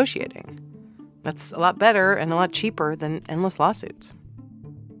be negotiating. That's a lot better and a lot cheaper than endless lawsuits.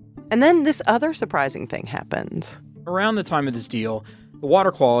 And then this other surprising thing happens. Around the time of this deal, the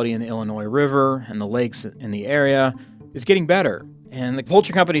water quality in the Illinois River and the lakes in the area is getting better. And the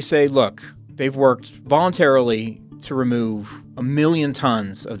poultry companies say, look, they've worked voluntarily to remove 1 million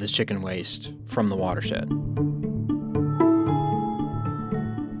tons of this chicken waste from the watershed.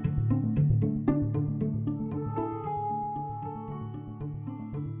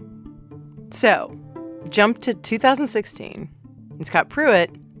 So, jump to 2016, and Scott Pruitt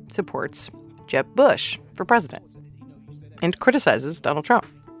supports Jeb Bush for president and criticizes Donald Trump.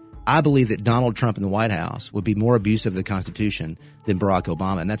 I believe that Donald Trump in the White House would be more abusive of the Constitution than Barack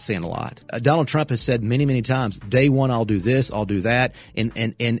Obama, and that's saying a lot. Donald Trump has said many, many times, day one, I'll do this, I'll do that,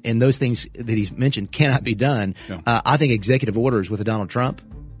 and those things that he's mentioned cannot be done. No. I think executive orders with Donald Trump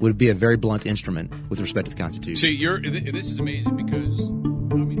would be a very blunt instrument with respect to the Constitution. See, this is amazing because...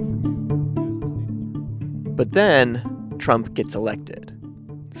 But then Trump gets elected.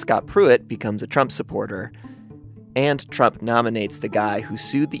 Scott Pruitt becomes a Trump supporter, and Trump nominates the guy who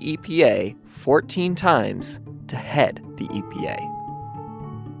sued the EPA 14 times to head the EPA.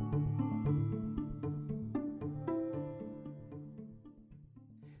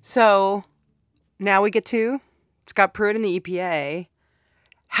 So now we get to Scott Pruitt and the EPA.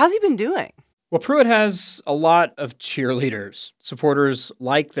 How's he been doing? Well, Pruitt has a lot of cheerleaders. Supporters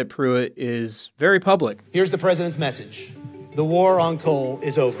like that Pruitt is very public. Here's the president's message. The war on coal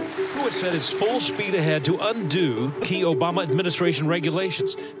is over. Pruitt said it's full speed ahead to undo key Obama administration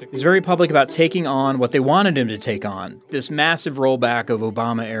regulations. He's very public about taking on what they wanted him to take on, this massive rollback of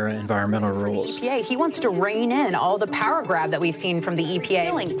Obama-era environmental rules. The EPA, he wants to rein in all the power grab that we've seen from the EPA.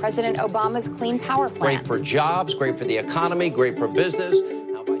 Killing President Obama's Clean Power Plan. Great for jobs, great for the economy, great for business.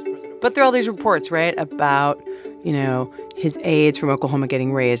 But there are all these reports, right, about, his aides from Oklahoma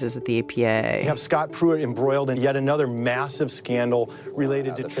getting raises at the EPA. We have Scott Pruitt embroiled in yet another massive scandal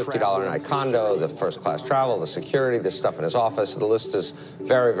related to the $50 a night condo, the first-class travel, the security, the stuff in his office. The list is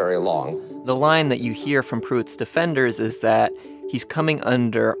very, very long. The line that you hear from Pruitt's defenders is that he's coming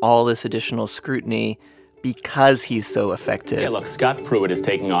under all this additional scrutiny because he's so effective. Yeah, look, Scott Pruitt is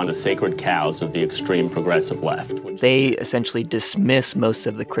taking on the sacred cows of the extreme progressive left. They essentially dismiss most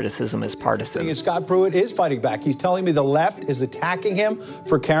of the criticism as partisan. Scott Pruitt is fighting back. He's telling me the left is attacking him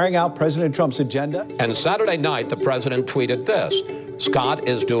for carrying out President Trump's agenda. And Saturday night, the president tweeted this: Scott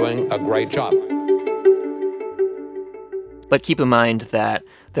is doing a great job. But keep in mind that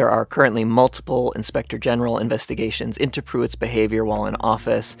there are currently multiple Inspector General investigations into Pruitt's behavior while in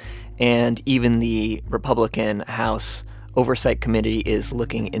office, and even the Republican House Oversight Committee is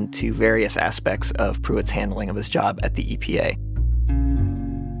looking into various aspects of Pruitt's handling of his job at the EPA.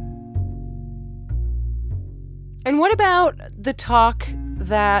 And what about the talk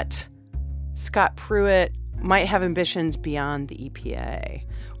that Scott Pruitt might have ambitions beyond the EPA?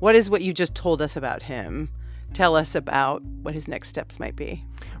 What is what you just told us about him? Tell us about what his next steps might be.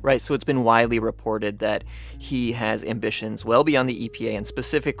 Right, so it's been widely reported that he has ambitions well beyond the EPA and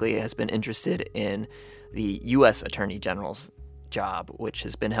specifically has been interested in the U.S. Attorney General's job, which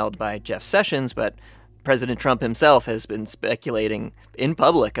has been held by Jeff Sessions, but President Trump himself has been speculating in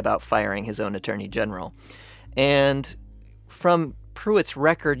public about firing his own Attorney General. And from Pruitt's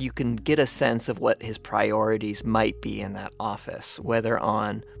record, you can get a sense of what his priorities might be in that office, whether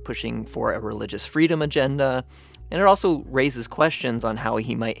on pushing for a religious freedom agenda, and it also raises questions on how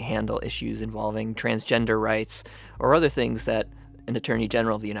he might handle issues involving transgender rights or other things that an Attorney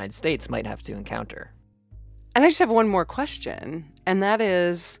General of the United States might have to encounter. And I just have one more question, and that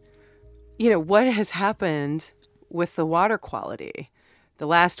is, what has happened with the water quality? The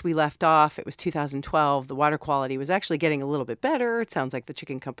last we left off, it was 2012. The water quality was actually getting a little bit better. It sounds like the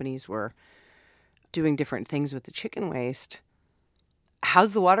chicken companies were doing different things with the chicken waste.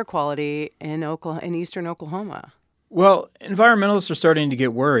 How's the water quality in eastern Oklahoma? Well, environmentalists are starting to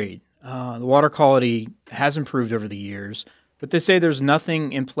get worried. The water quality has improved over the years, but they say there's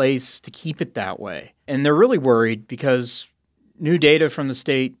nothing in place to keep it that way. And they're really worried because new data from the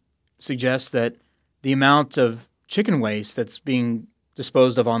state suggests that the amount of chicken waste that's being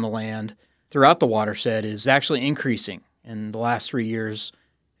disposed of on the land throughout the watershed is actually increasing. In the last 3 years,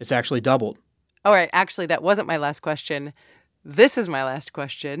 it's actually doubled. All right. Actually, that wasn't my last question. This is my last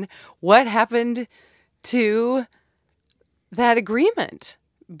question. What happened to that agreement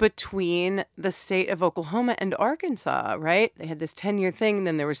between the state of Oklahoma and Arkansas, right? They had this 10-year thing, and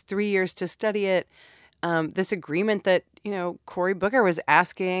then there was 3 years to study it. This agreement that, Cory Booker was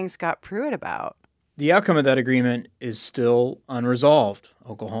asking Scott Pruitt about. The outcome of that agreement is still unresolved.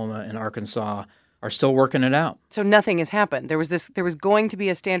 Oklahoma and Arkansas are still working it out. So nothing has happened. There was going to be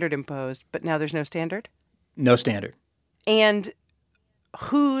a standard imposed, but now there's no standard? No standard. And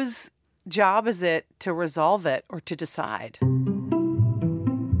whose job is it to resolve it or to decide?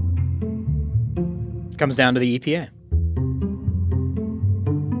 It comes down to the EPA.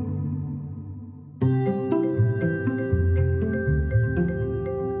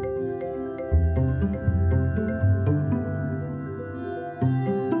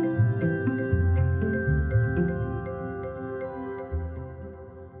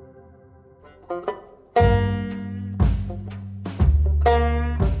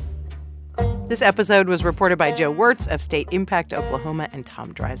 This episode was reported by Joe Wirtz of State Impact Oklahoma and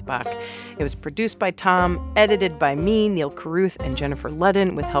Tom Dreisbach. It was produced by Tom, edited by me, Neil Carruth, and Jennifer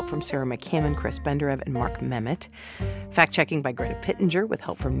Ludden, with help from Sarah McCammon, Chris Benderev, and Mark Memmott. Fact-checking by Greta Pittenger, with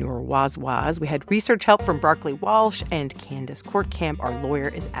help from Noor Wazwaz. We had research help from Barclay Walsh and Candace Courtcamp. Our lawyer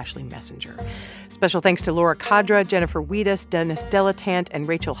is Ashley Messenger. Special thanks to Laura Cadra, Jennifer Wheatus, Dennis Delatant, and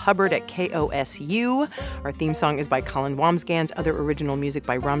Rachel Hubbard at KOSU. Our theme song is by Colin Wamsgans. Other original music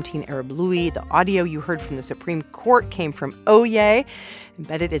by Ramtin Arablouei. The audio you heard from the Supreme Court came from Oye.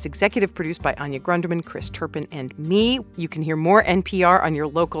 Embedded is executive produced by Anya Grunderman, Chris Turpin, and me. You can hear more NPR on your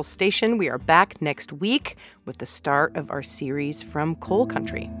local station. We are back next week with the start of our series from Coal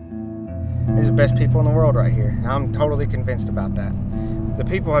Country. These are the best people in the world right here. I'm totally convinced about that. The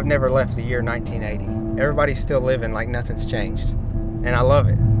people have never left the year 1980. Everybody's still living like nothing's changed. And I love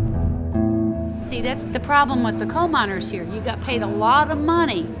it. See, that's the problem with the coal miners here. You got paid a lot of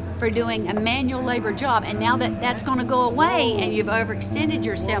money for doing a manual labor job, and now that's going to go away, and you've overextended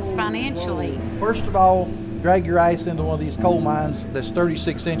yourselves financially. First of all, drag your ass into one of these coal mines that's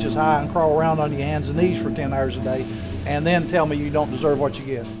 36 inches high and crawl around on your hands and knees for 10 hours a day, and then tell me you don't deserve what you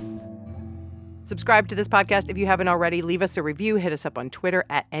get. Subscribe to this podcast if you haven't already. Leave us a review. Hit us up on Twitter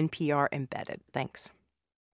at NPR Embedded. Thanks.